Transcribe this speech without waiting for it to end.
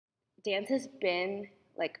Dance has been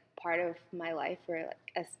like part of my life for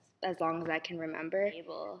like as long as I can remember.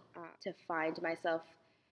 Able to find myself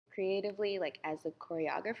creatively, like as a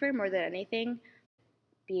choreographer more than anything,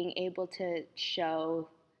 being able to show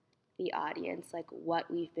the audience like what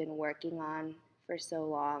we've been working on for so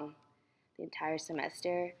long, the entire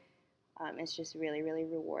semester, is just really, really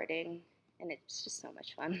rewarding, and it's just so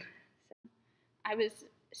much fun. I was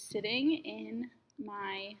sitting in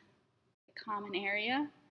my common area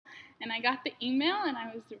and I got the email and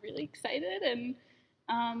I was really excited, and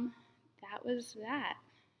that was that.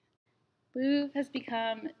 Louvre has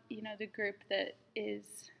become, the group that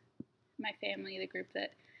is my family, the group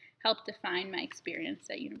that helped define my experience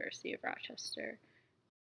at University of Rochester.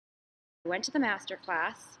 I went to the master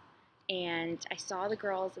class and I saw the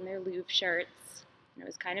girls in their Louvre shirts, and it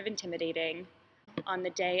was kind of intimidating. On the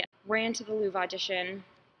day, I ran to the Louvre audition,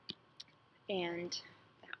 and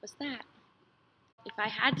that was that. If I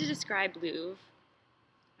had to describe Louvre,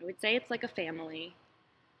 I would say it's like a family.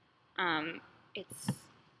 It's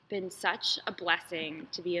been such a blessing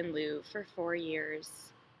to be in Louvre for 4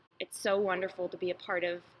 years. It's so wonderful to be a part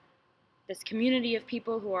of this community of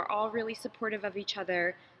people who are all really supportive of each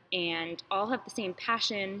other and all have the same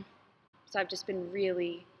passion. So I've just been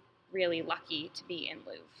really, really lucky to be in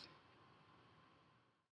Louvre.